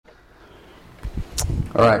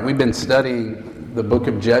All right, we've been studying the book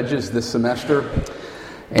of Judges this semester,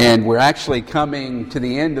 and we're actually coming to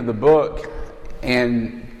the end of the book,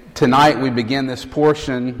 and tonight we begin this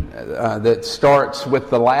portion that starts with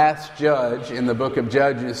the last judge in the book of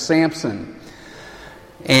Judges, Samson.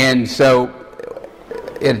 And so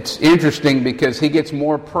it's interesting because he gets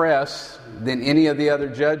more press than any of the other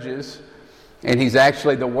judges, and he's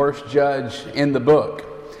actually the worst judge in the book.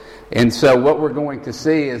 And so what we're going to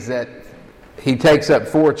see is that he takes up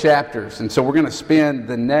 4 chapters, and so we're going to spend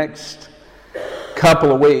the next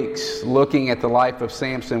couple of weeks looking at the life of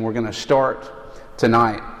Samson. We're going to start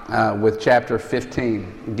tonight with chapter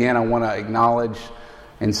 15. Again, I want to acknowledge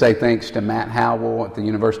and say thanks to Matt Howell at the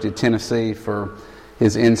University of Tennessee for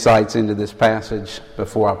his insights into this passage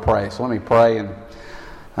before I pray. So let me pray and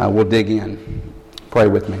we'll dig in. Pray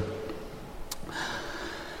with me.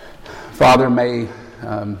 Father, may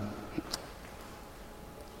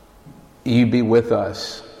you be with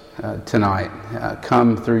us tonight.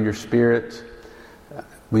 Come through your Spirit.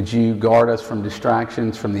 Would you guard us from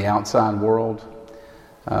distractions from the outside world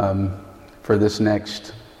for this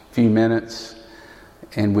next few minutes?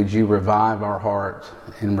 And would you revive our heart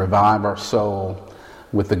and revive our soul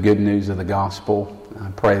with the good news of the gospel?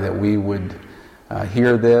 I pray that we would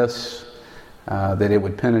hear this, that it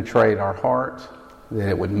would penetrate our heart, that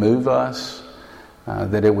it would move us,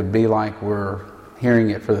 that it would be like we're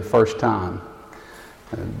hearing it for the first time.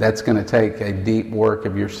 That's going to take a deep work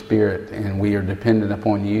of your Spirit, and we are dependent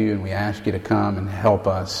upon you, and we ask you to come and help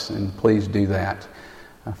us, and please do that.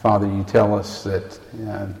 Father, you tell us that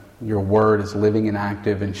your word is living and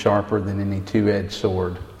active and sharper than any two-edged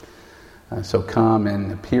sword. So come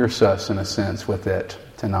and pierce us in a sense with it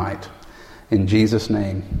tonight. In Jesus'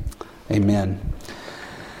 name, amen.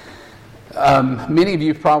 Many of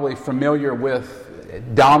you are probably familiar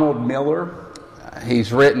with Donald Miller.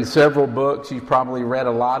 He's written several books. You've probably read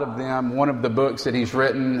a lot of them. One of the books that he's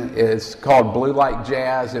written is called Blue Like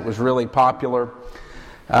Jazz. It was really popular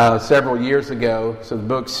several years ago. So the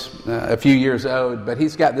book's a few years old. But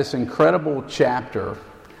he's got this incredible chapter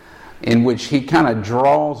in which he kind of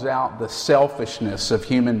draws out the selfishness of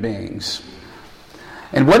human beings.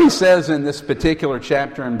 And what he says in this particular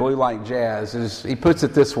chapter in Blue Like Jazz is, he puts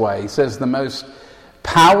it this way. He says, the most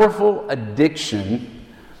powerful addiction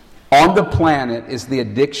on the planet is the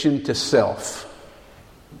addiction to self.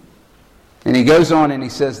 And he goes on and he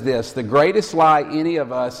says this: the greatest lie any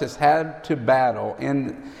of us has had to battle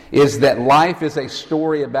is that life is a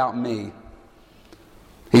story about me.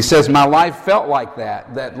 He says, my life felt like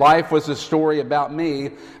that life was a story about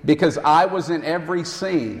me because I was in every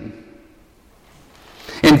scene.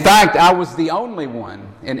 In fact, I was the only one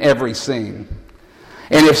in every scene.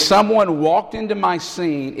 And if someone walked into my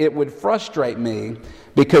scene, it would frustrate me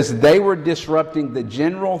because they were disrupting the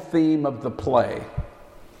general theme of the play,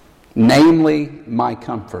 namely my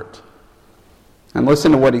comfort. And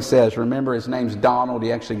listen to what he says. Remember, his name's Donald.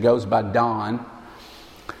 He actually goes by Don.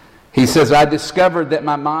 He says, I discovered that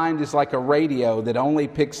my mind is like a radio that only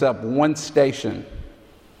picks up one station.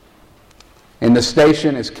 And the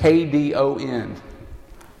station is KDON.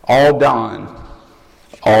 All Don,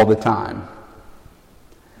 all the time.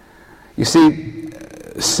 You see,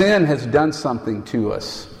 sin has done something to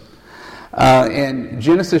us. And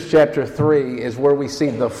Genesis chapter 3 is where we see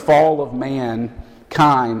the fall of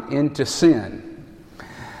mankind into sin.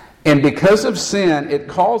 And because of sin, it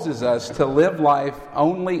causes us to live life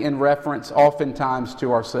only in reference oftentimes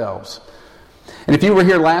to ourselves. And if you were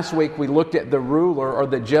here last week, we looked at the ruler or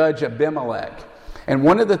the judge Abimelech. And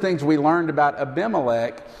one of the things we learned about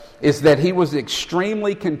Abimelech is that he was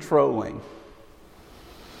extremely controlling.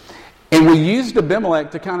 And we used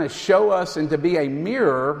Abimelech to kind of show us and to be a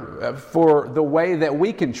mirror for the way that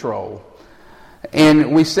we control.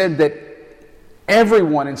 And we said that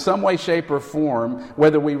everyone in some way, shape, or form,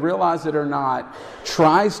 whether we realize it or not,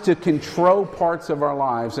 tries to control parts of our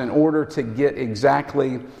lives in order to get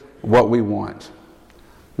exactly what we want.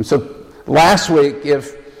 And so last week,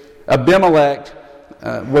 if Abimelech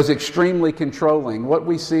was extremely controlling, what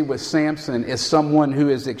we see with Samson is someone who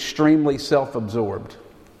is extremely self-absorbed.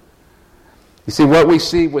 You see, what we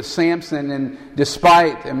see with Samson, and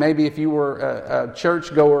despite, and maybe if you were a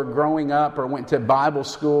churchgoer growing up or went to Bible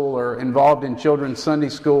school or involved in children's Sunday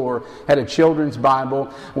school or had a children's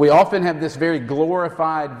Bible, we often have this very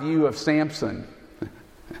glorified view of Samson.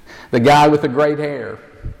 The guy with the great hair,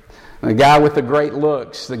 the guy with the great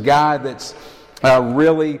looks, the guy that's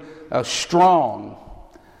really strong.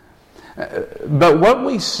 But what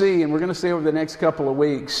we see, and we're going to see over the next couple of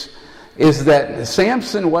weeks, is that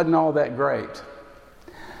Samson wasn't all that great.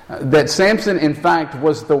 that Samson, in fact,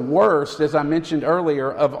 was the worst, as I mentioned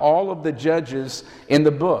earlier, of all of the judges in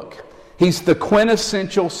the book. He's the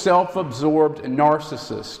quintessential self-absorbed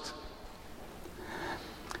narcissist.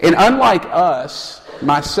 And unlike us,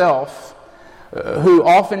 myself, who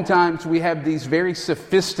oftentimes we have these very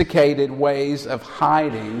sophisticated ways of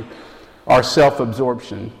hiding our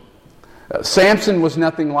self-absorption, Samson was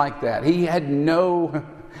nothing like that. He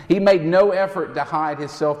made no effort to hide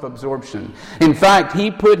his self-absorption. In fact, he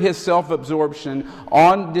put his self-absorption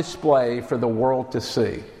on display for the world to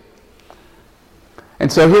see.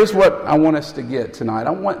 And so here's what I want us to get tonight.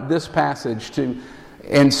 I want this passage to,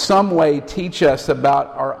 in some way, teach us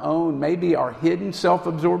about our own, maybe our hidden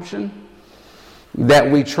self-absorption that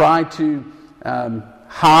we try to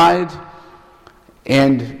hide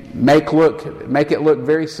and make it look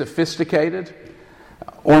very sophisticated,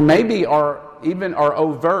 or maybe even our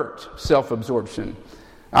overt self-absorption.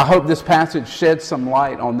 I hope this passage sheds some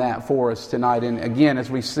light on that for us tonight. And again, as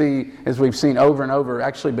we've seen over and over, it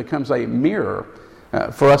actually becomes a mirror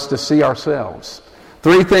for us to see ourselves.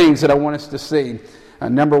 Three things that I want us to see.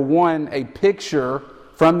 Number one, a picture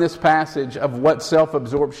from this passage of what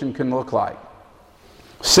self-absorption can look like.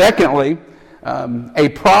 Secondly, a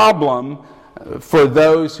problem for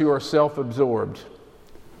those who are self-absorbed.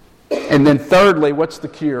 And then thirdly, what's the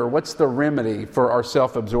cure? What's the remedy for our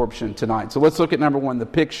self-absorption tonight? So let's look at number one, the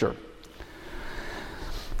picture.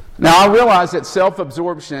 Now, I realize that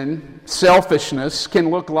self-absorption, selfishness, can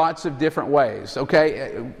look lots of different ways,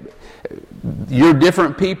 okay? You're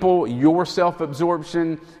different people, your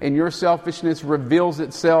self-absorption and your selfishness reveals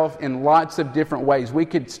itself in lots of different ways. We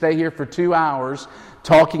could stay here for 2 hours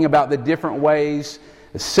talking about the different ways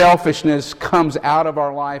selfishness comes out of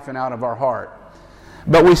our life and out of our heart.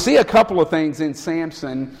 But we see a couple of things in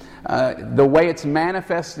Samson, the way it's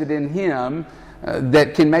manifested in him,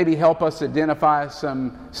 that can maybe help us identify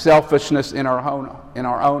some selfishness in our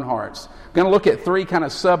own hearts. I'm going to look at 3 kind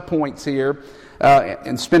of sub-points here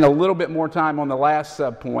and spend a little bit more time on the last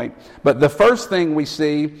sub-point. But the first thing we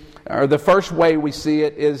see, or the first way we see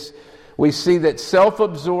it, is we see that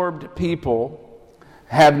self-absorbed people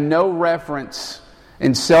have no reference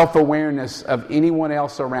and self-awareness of anyone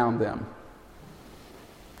else around them.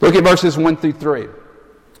 Look at verses 1 through 3.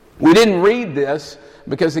 We didn't read this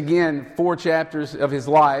because, again, 4 chapters of his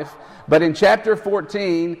life. But in chapter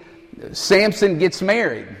 14, Samson gets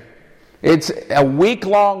married. It's a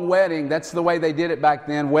week-long wedding. That's the way they did it back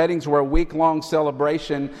then. Weddings were a week-long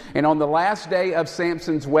celebration. And on the last day of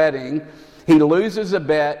Samson's wedding, he loses a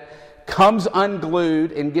bet, comes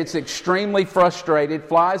unglued and gets extremely frustrated,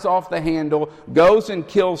 flies off the handle, goes and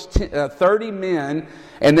kills 30 men,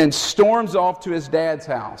 and then storms off to his dad's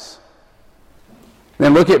house.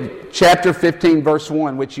 Then look at chapter 15, verse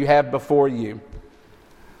 1, which you have before you.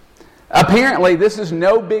 Apparently, this is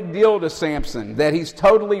no big deal to Samson, that he's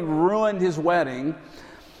totally ruined his wedding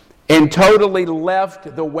and totally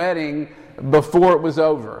left the wedding before it was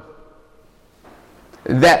over.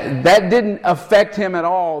 That didn't affect him at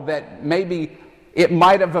all, that maybe it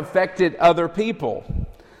might have affected other people.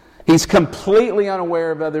 He's completely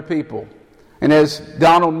unaware of other people. And as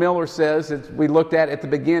Donald Miller says, as we looked at the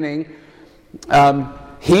beginning,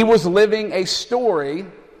 he was living a story,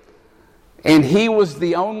 and he was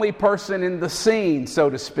the only person in the scene, so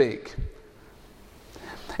to speak.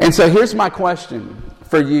 And so here's my question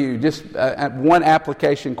for you, just one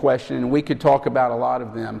application question, and we could talk about a lot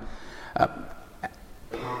of them.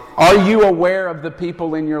 Are you aware of the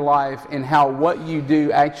people in your life and how what you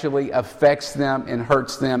do actually affects them and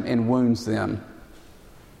hurts them and wounds them?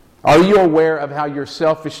 Are you aware of how your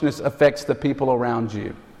selfishness affects the people around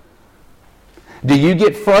you? Do you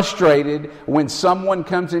get frustrated when someone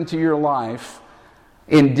comes into your life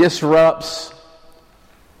and disrupts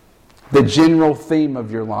the general theme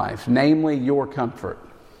of your life, namely your comfort?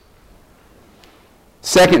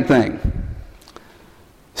 Second thing,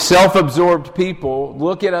 self-absorbed people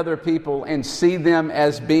look at other people and see them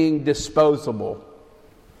as being disposable.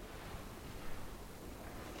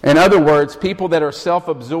 In other words, people that are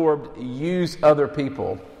self-absorbed use other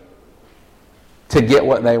people to get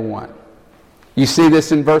what they want. You see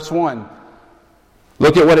this in verse 1.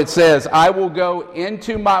 Look at what it says. I will go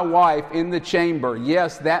into my wife in the chamber.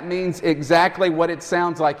 Yes, that means exactly what it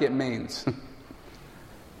sounds like it means.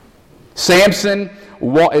 Samson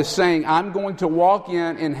is saying, I'm going to walk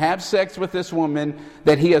in and have sex with this woman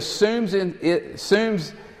that he assumes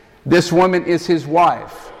this woman is his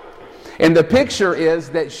wife. And the picture is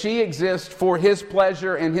that she exists for his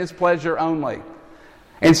pleasure and his pleasure only.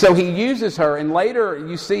 And so he uses her, and later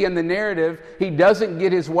you see in the narrative, he doesn't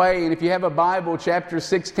get his way. And if you have a Bible, chapter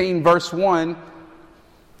 16, verse 1,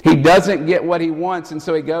 He doesn't get what he wants, and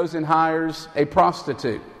so he goes and hires a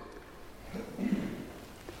prostitute.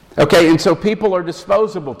 Okay, and so people are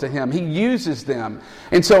disposable to him. He uses them.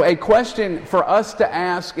 And so a question for us to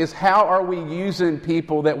ask is, how are we using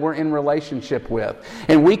people that we're in relationship with?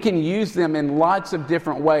 And we can use them in lots of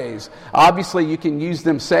different ways. Obviously, you can use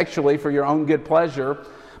them sexually for your own good pleasure,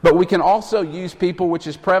 but we can also use people, which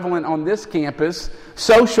is prevalent on this campus,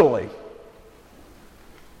 socially.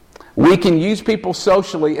 We can use people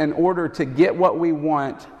socially in order to get what we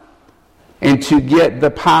want and to get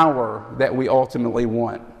the power that we ultimately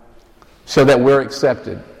want, so that we're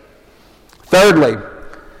accepted. Thirdly,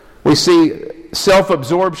 we see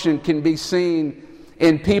self-absorption can be seen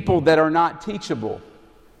in people that are not teachable.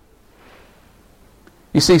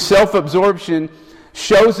 You see, self-absorption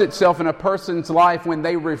shows itself in a person's life when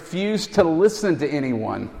they refuse to listen to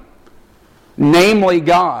anyone, namely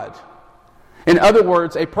God. In other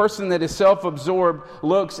words, a person that is self-absorbed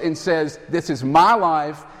looks and says, "This is my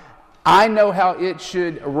life. I know how it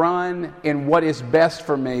should run and what is best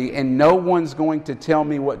for me, and no one's going to tell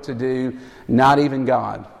me what to do, not even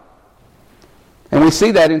God." And we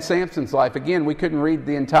see that in Samson's life. Again, we couldn't read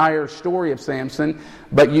the entire story of Samson,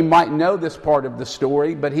 but you might know this part of the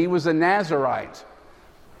story. But he was a Nazirite.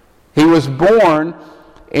 He was born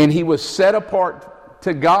and he was set apart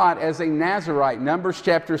to God as a Nazirite. Numbers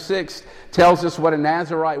chapter 6 tells us what a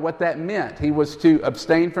Nazirite, what that meant. He was to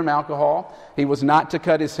abstain from alcohol. He was not to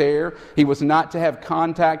cut his hair. He was not to have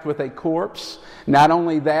contact with a corpse. Not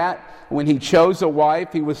only that, when he chose a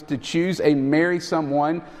wife, he was to choose and marry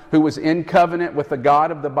someone who was in covenant with the God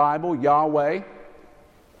of the Bible, Yahweh.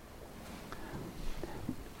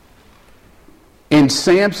 And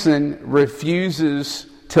Samson refuses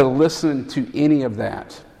to listen to any of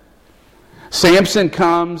that. Samson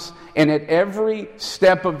comes, and at every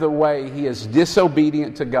step of the way, he is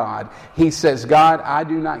disobedient to God. He says, "God, I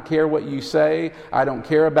do not care what you say. I don't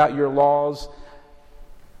care about your laws.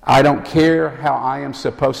 I don't care how I am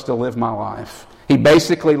supposed to live my life." He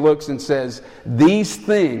basically looks and says, "These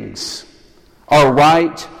things are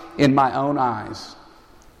right in my own eyes."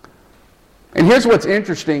 And here's what's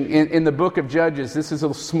interesting in the book of Judges. This is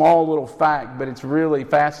a small little fact, but it's really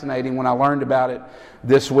fascinating when I learned about it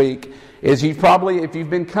this week. Is you've probably, if you've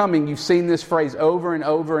been coming, you've seen this phrase over and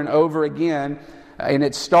over and over again. And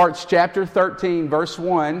it starts chapter 13, verse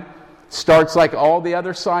 1. Starts like all the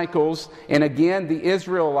other cycles. And again, the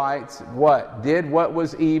Israelites, what? Did what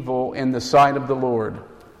was evil in the sight of the Lord.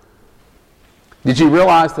 Did you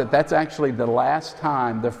realize that that's actually the last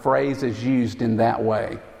time the phrase is used in that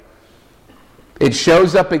way? It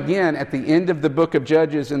shows up again at the end of the book of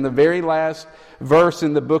Judges. In the very last verse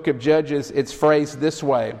in the book of Judges, it's phrased this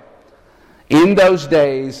way. "In those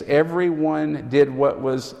days, everyone did what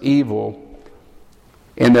was evil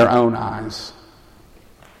in their own eyes."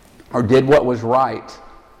 Or did what was right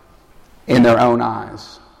in their own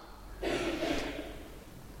eyes.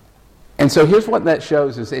 And so here's what that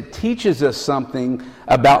shows us. It teaches us something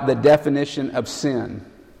about the definition of sin.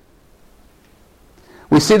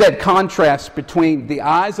 We see that contrast between the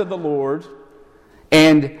eyes of the Lord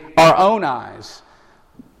and our own eyes.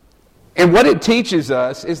 And what it teaches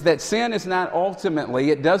us is that sin is not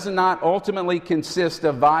ultimately, it does not ultimately consist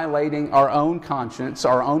of violating our own conscience,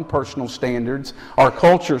 our own personal standards, our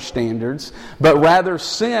culture standards, but rather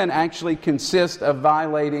sin actually consists of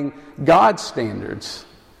violating God's standards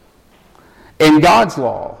and God's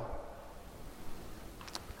law.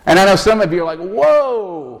 And I know some of you are like,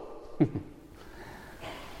 whoa!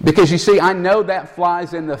 Because you see, I know that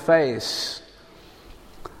flies in the face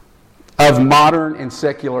of modern and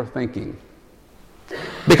secular thinking.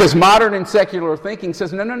 Because modern and secular thinking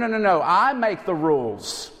says, no, I make the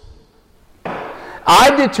rules.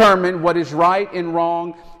 I determine what is right and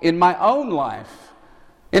wrong in my own life.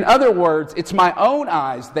 In other words, it's my own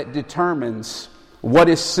eyes that determines what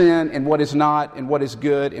is sin and what is not, and what is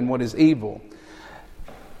good and what is evil.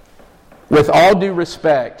 With all due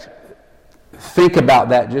respect, think about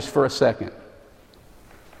that just for a second.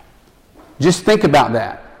 Just think about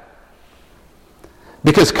that.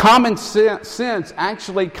 Because common sense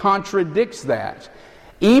actually contradicts that.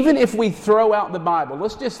 Even if we throw out the Bible,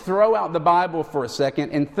 let's just throw out the Bible for a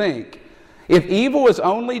second and think. If evil is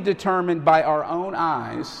only determined by our own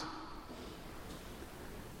eyes,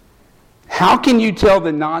 how can you tell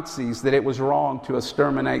the Nazis that it was wrong to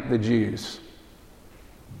exterminate the Jews?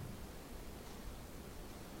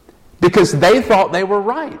 Because they thought they were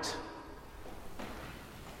right.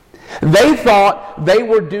 They thought they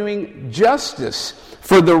were doing justice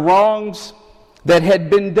for the wrongs that had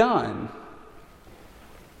been done.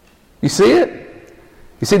 You see it?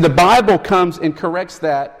 You see, the Bible comes and corrects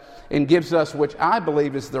that and gives us, which I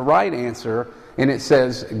believe is the right answer. And it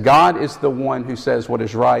says, God is the one who says what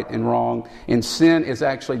is right and wrong. And sin is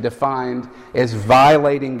actually defined as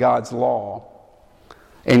violating God's law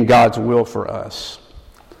and God's will for us.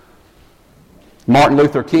 Martin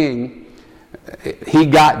Luther King, he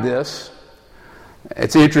got this.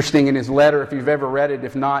 It's interesting in his letter, if you've ever read it.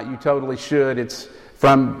 If not, you totally should. It's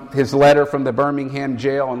from his letter from the Birmingham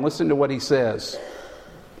jail. And listen to what he says.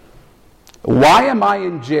 Why am I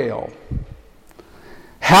in jail?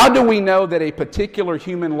 How do we know that a particular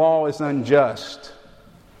human law is unjust?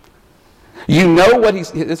 You know what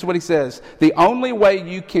this is what he says. The only way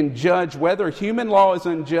you can judge whether human law is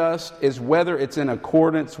unjust is whether it's in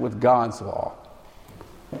accordance with God's law.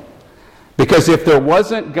 Because if there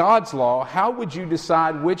wasn't God's law, how would you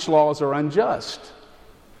decide which laws are unjust?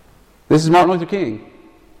 This is Martin Luther King.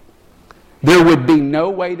 There would be no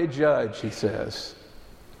way to judge, he says.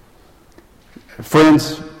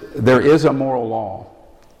 Friends, there is a moral law.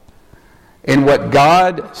 And what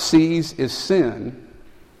God sees is sin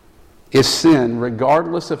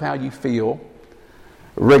regardless of how you feel,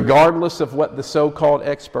 regardless of what the so-called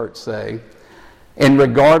experts say, and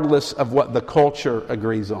regardless of what the culture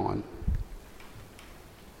agrees on.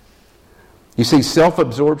 You see,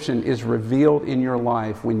 self-absorption is revealed in your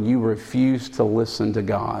life when you refuse to listen to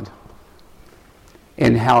God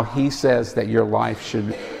and how He says that your life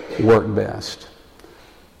should work best.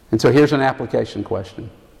 And so here's an application question.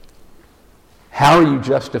 How are you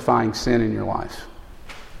justifying sin in your life?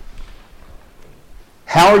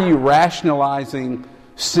 How are you rationalizing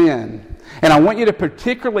sin? And I want you to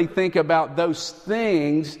particularly think about those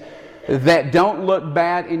things that don't look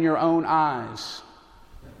bad in your own eyes.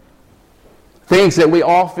 Things that we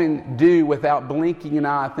often do without blinking an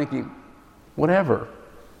eye, thinking, whatever.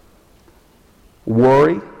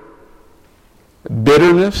 Worry,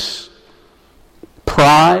 bitterness,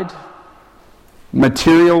 pride,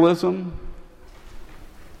 materialism.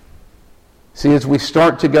 See, as we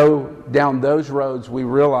start to go down those roads, we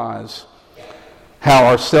realize how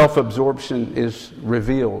our self-absorption is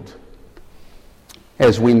revealed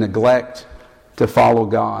as we neglect to follow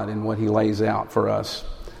God and what He lays out for us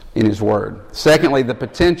in His Word. Secondly, the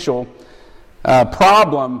potential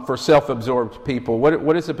problem for self-absorbed people.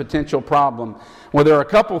 What is a potential problem? Well, there are a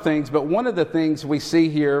couple things, but one of the things we see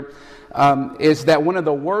here is that one of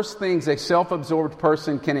the worst things a self-absorbed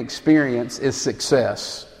person can experience is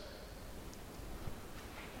success.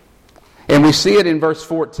 And we see it in verse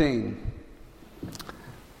 14.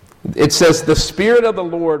 It says, the Spirit of the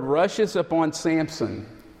Lord rushes upon Samson,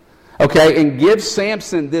 and gives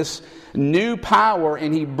Samson this new power,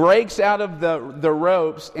 and he breaks out of the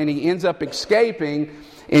ropes, and he ends up escaping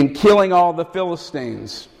and killing all the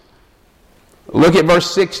Philistines. Look at verse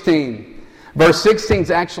 16. Verse 16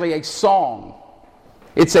 is actually a song.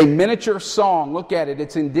 It's a miniature song. Look at it.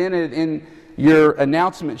 It's indented in your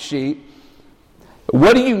announcement sheet.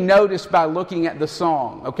 What do you notice by looking at the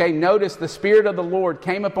song? Notice the Spirit of the Lord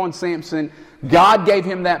came upon Samson. God gave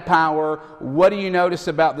him that power. What do you notice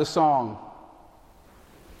about the song?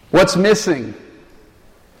 What's missing?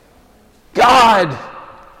 God.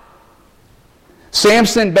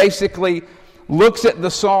 Samson basically looks at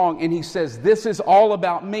the song and he says, this is all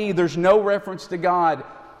about me. There's no reference to God.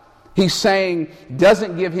 He's saying,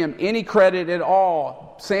 doesn't give him any credit at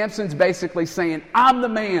all. Samson's basically saying, I'm the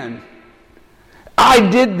man. I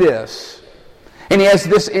did this. And he has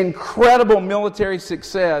this incredible military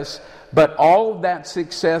success, but all of that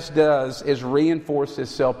success does is reinforce his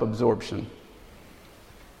self-absorption.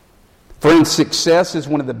 Friends, success is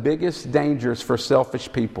one of the biggest dangers for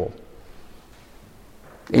selfish people.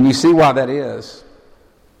 And you see why that is.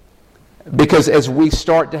 Because as we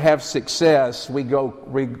start to have success, we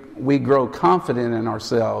grow confident in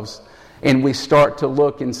ourselves, and we start to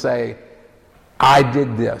look and say, I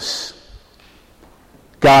did this.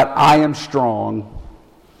 God, I am strong.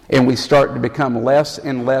 And we start to become less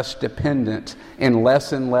and less dependent and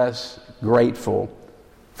less grateful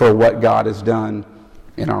for what God has done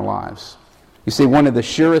in our lives. You see, one of the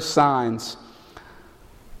surest signs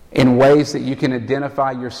in ways that you can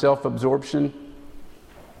identify your self-absorption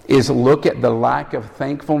is look at the lack of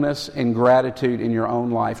thankfulness and gratitude in your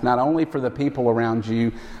own life, not only for the people around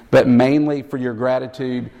you, but mainly for your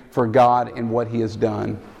gratitude for God and what He has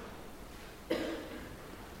done.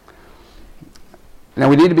 Now,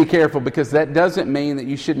 we need to be careful, because that doesn't mean that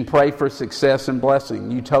you shouldn't pray for success and blessing.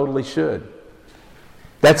 You totally should.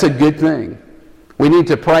 That's a good thing. We need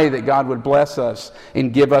to pray that God would bless us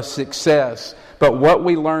and give us success. But what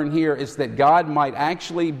we learn here is that God might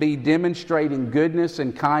actually be demonstrating goodness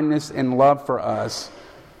and kindness and love for us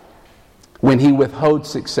when He withholds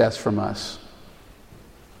success from us.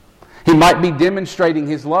 He might be demonstrating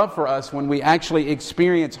His love for us when we actually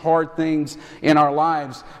experience hard things in our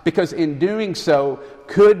lives, because in doing so,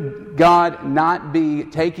 could God not be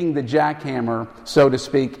taking the jackhammer, so to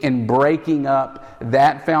speak, and breaking up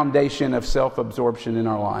that foundation of self-absorption in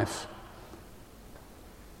our life?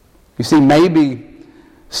 You see, maybe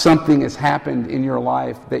something has happened in your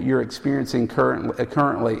life that you're experiencing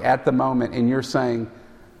currently at the moment, and you're saying,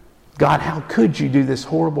 God, how could you do this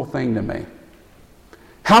horrible thing to me?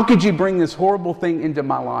 How could you bring this horrible thing into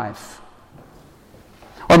my life?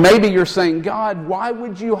 Or maybe you're saying, God, why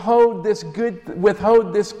would you withhold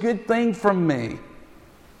this good thing from me?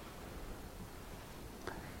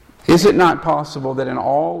 Is it not possible that an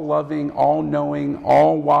all-loving, all-knowing,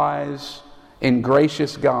 all-wise, and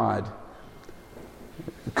gracious God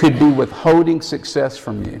could be withholding success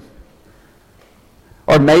from you?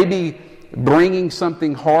 Or maybe bringing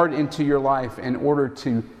something hard into your life in order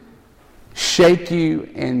to shake you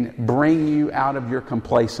and bring you out of your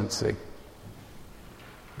complacency,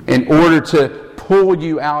 in order to pull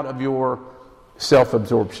you out of your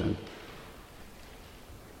self-absorption.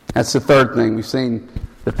 That's the third thing. We've seen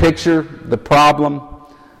the picture, the problem,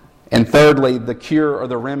 and thirdly, the cure or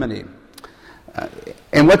the remedy.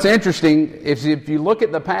 And what's interesting is if you look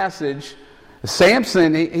at the passage,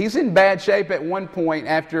 Samson, he's in bad shape at one point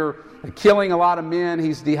after killing a lot of men.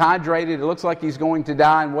 He's dehydrated. It looks like he's going to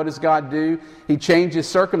die. And what does God do? He changes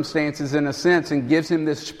circumstances in a sense and gives him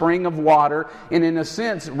this spring of water, and in a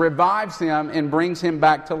sense revives him and brings him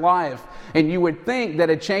back to life. And you would think that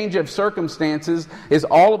a change of circumstances is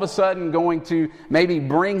all of a sudden going to maybe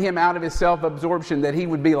bring him out of his self-absorption, that he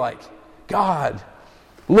would be like, God,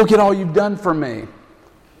 look at all you've done for me.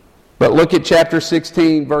 But look at chapter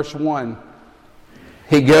 16, verse 1.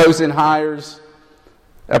 He goes and hires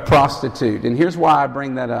a prostitute. And here's why I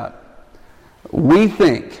bring that up. We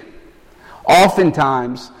think,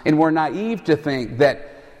 oftentimes, and we're naive to think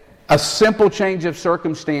that a simple change of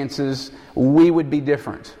circumstances, we would be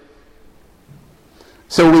different.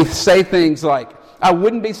 So we say things like, I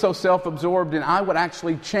wouldn't be so self-absorbed and I would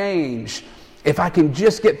actually change if I can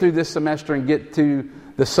just get through this semester and get to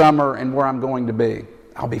the summer and where I'm going to be.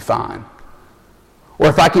 I'll be fine. Or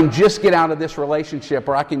if I can just get out of this relationship,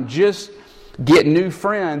 or I can just get new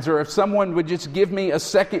friends, or if someone would just give me a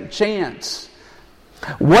second chance.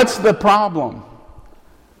 What's the problem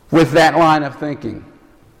with that line of thinking?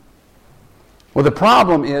 Well, the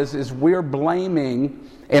problem is we're blaming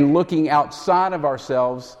and looking outside of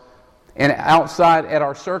ourselves and outside at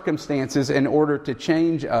our circumstances in order to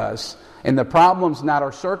change us. And the problem's not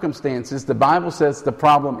our circumstances. The Bible says the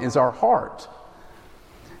problem is our heart.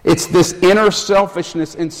 It's this inner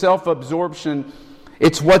selfishness and self-absorption.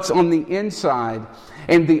 It's what's on the inside.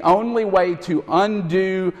 And the only way to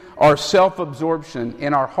undo our self-absorption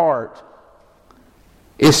in our heart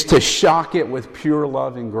is to shock it with pure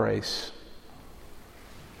love and grace.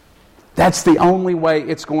 That's the only way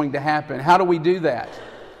it's going to happen. How do we do that?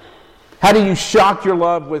 How do you shock your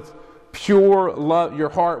love with pure love, your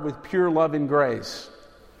heart with pure love and grace?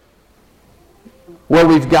 Well,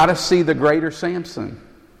 we've got to see the greater Samson.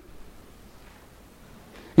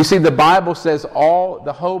 You see, the Bible says the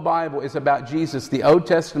whole Bible is about Jesus. The Old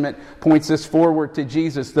Testament points us forward to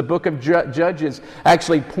Jesus. The book of Judges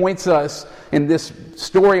actually points us, in this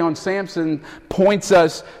story on Samson, points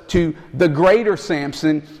us to the greater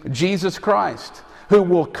Samson, Jesus Christ, who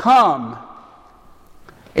will come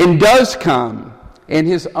and does come, and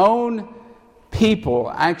His own people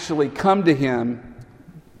actually come to Him,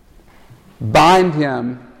 bind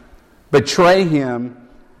Him, betray Him,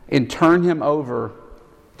 and turn Him over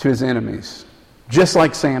to His enemies, just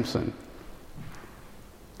like Samson.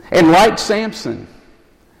 And like Samson,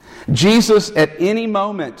 Jesus at any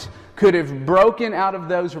moment could have broken out of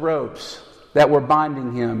those ropes that were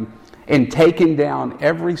binding Him and taken down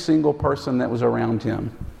every single person that was around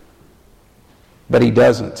Him. But He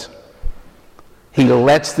doesn't. He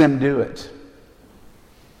lets them do it.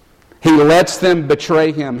 He lets them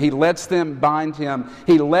betray Him. He lets them bind Him.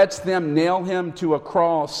 He lets them nail Him to a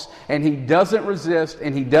cross. And He doesn't resist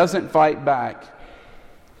and He doesn't fight back.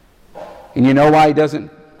 And you know why He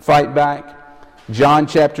doesn't fight back? John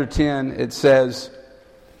chapter 10, it says,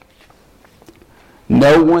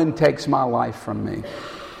 "No one takes my life from me."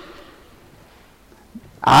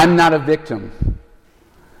 I'm not a victim.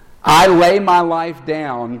 I lay my life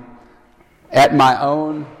down on my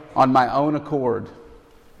own accord.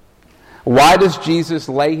 Why does Jesus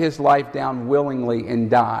lay His life down willingly and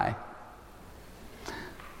die?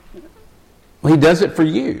 Well, He does it for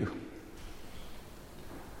you.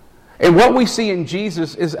 And what we see in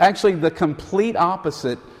Jesus is actually the complete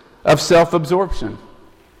opposite of self-absorption.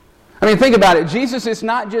 I mean, think about it. Jesus is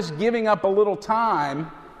not just giving up a little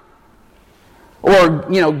time or,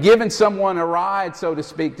 giving someone a ride, so to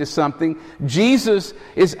speak, to something. Jesus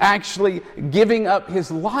is actually giving up his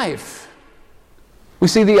life. We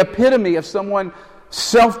see the epitome of someone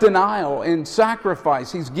self-denial and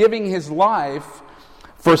sacrifice. He's giving his life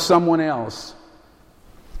for someone else.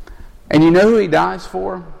 And you know who he dies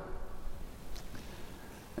for?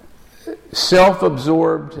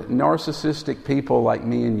 Self-absorbed, narcissistic people like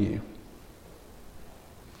me and you.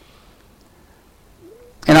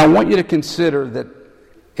 And I want you to consider that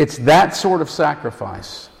it's that sort of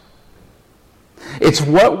sacrifice. It's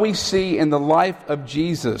what we see in the life of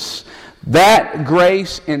Jesus. That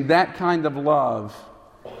grace and that kind of love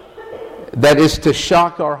that is to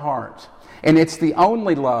shock our heart. And it's the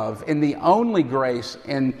only love and the only grace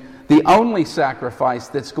and the only sacrifice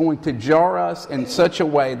that's going to jar us in such a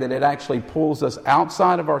way that it actually pulls us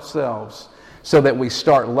outside of ourselves so that we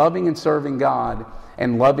start loving and serving God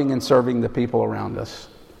and loving and serving the people around us.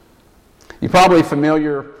 You're probably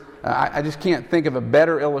familiar, I just can't think of a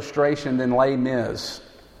better illustration than Les Mis.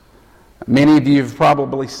 Many of you have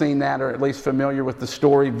probably seen that or at least familiar with the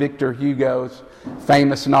story, Victor Hugo's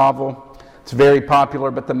famous novel. It's very popular,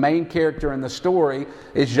 but the main character in the story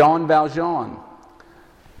is Jean Valjean.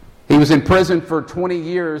 He was in prison for 20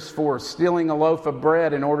 years for stealing a loaf of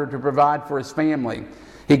bread in order to provide for his family.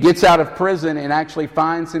 He gets out of prison and actually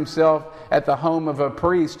finds himself at the home of a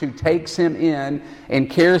priest who takes him in and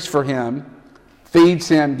cares for him, feeds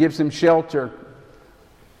him, gives him shelter,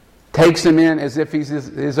 takes him in as if he's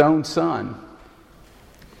his own son.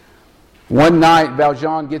 One night,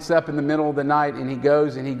 Valjean gets up in the middle of the night and he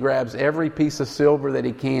goes and he grabs every piece of silver that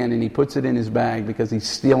he can and he puts it in his bag because he's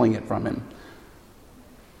stealing it from him.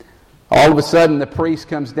 All of a sudden, the priest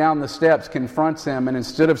comes down the steps, confronts him, and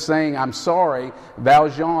instead of saying, "I'm sorry,"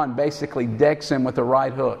 Valjean basically decks him with a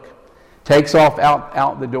right hook, takes off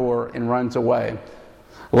out the door, and runs away.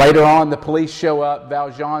 Later on, the police show up,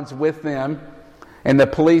 Valjean's with them, and the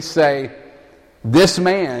police say, "This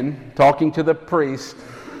man," talking to the priest,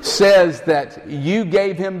 "says that you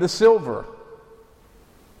gave him the silver."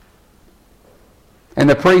 And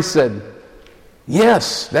the priest said,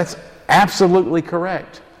 "Yes, that's absolutely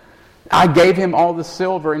correct. I gave him all the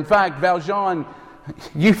silver. In fact, Valjean,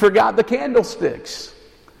 you forgot the candlesticks.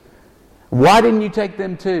 Why didn't you take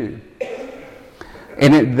them too?"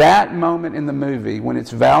 And at that moment in the movie, when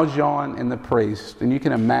it's Valjean and the priest, and you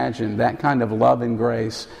can imagine that kind of love and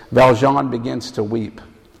grace, Valjean begins to weep.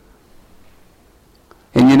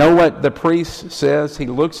 And you know what the priest says? He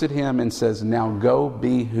looks at him and says, "Now go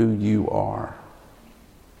be who you are."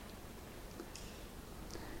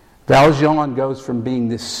 Valjean goes from being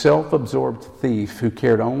this self-absorbed thief who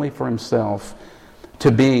cared only for himself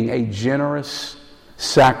to being a generous,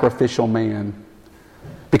 sacrificial man.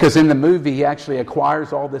 Because in the movie, he actually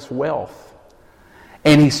acquires all this wealth.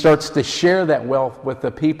 And he starts to share that wealth with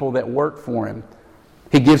the people that work for him.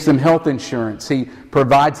 He gives them health insurance. He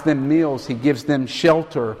provides them meals. He gives them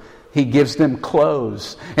shelter. He gives them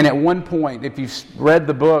clothes. And at one point, if you've read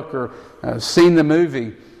the book or seen the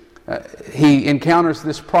movie, he encounters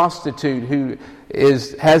this prostitute who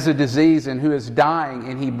has a disease and who is dying,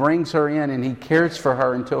 and he brings her in and he cares for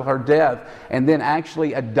her until her death, and then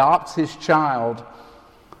actually adopts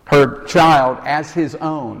her child as his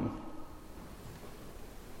own.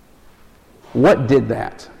 What did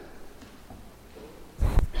that?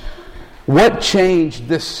 What changed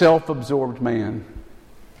this self-absorbed man?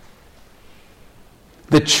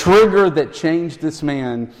 The trigger that changed this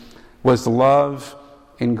man was love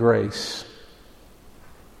and grace.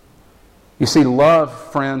 You see, love,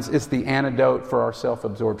 friends, is the antidote for our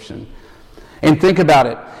self-absorption. And think about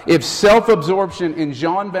it. If self-absorption in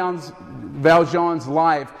Jean Valjean's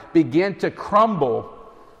life began to crumble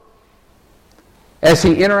as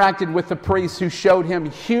he interacted with the priest who showed him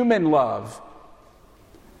human love,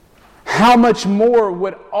 how much more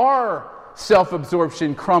would our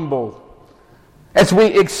self-absorption crumble as we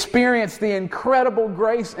experience the incredible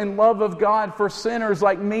grace and love of God for sinners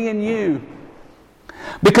like me and you?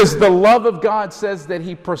 Because the love of God says that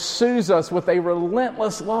He pursues us with a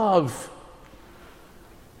relentless love.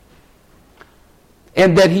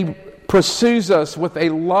 And that He pursues us with a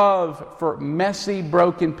love for messy,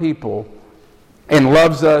 broken people and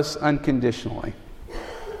loves us unconditionally.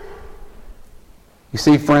 You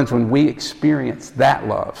see, friends, when we experience that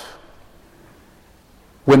love,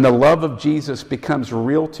 when the love of Jesus becomes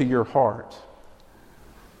real to your heart,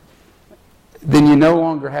 then you no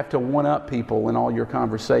longer have to one-up people in all your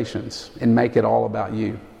conversations and make it all about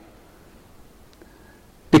you.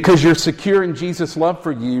 Because you're secure in Jesus' love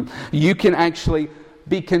for you, you can actually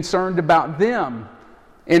be concerned about them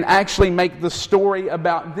and actually make the story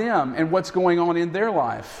about them and what's going on in their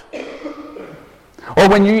life. Or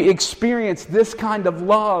when you experience this kind of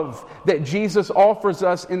love that Jesus offers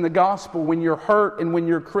us in the gospel, when you're hurt and when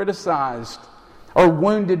you're criticized or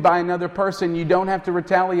wounded by another person, you don't have to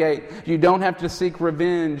retaliate. You don't have to seek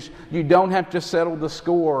revenge. You don't have to settle the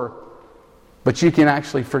score. But you can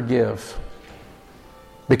actually forgive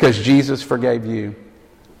because Jesus forgave you.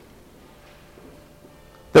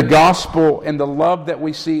 The gospel and the love that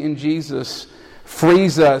we see in Jesus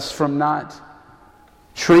frees us from not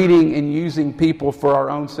treating and using people for our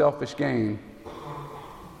own selfish gain.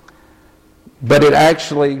 But it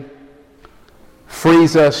actually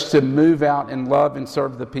frees us to move out and love and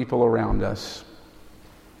serve the people around us.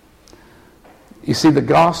 You see, the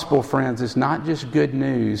gospel, friends, is not just good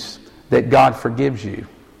news that God forgives you.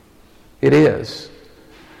 It is.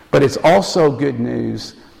 But it's also good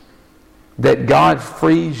news that God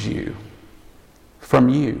frees you from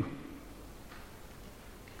you.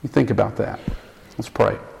 You think about that. Let's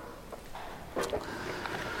pray.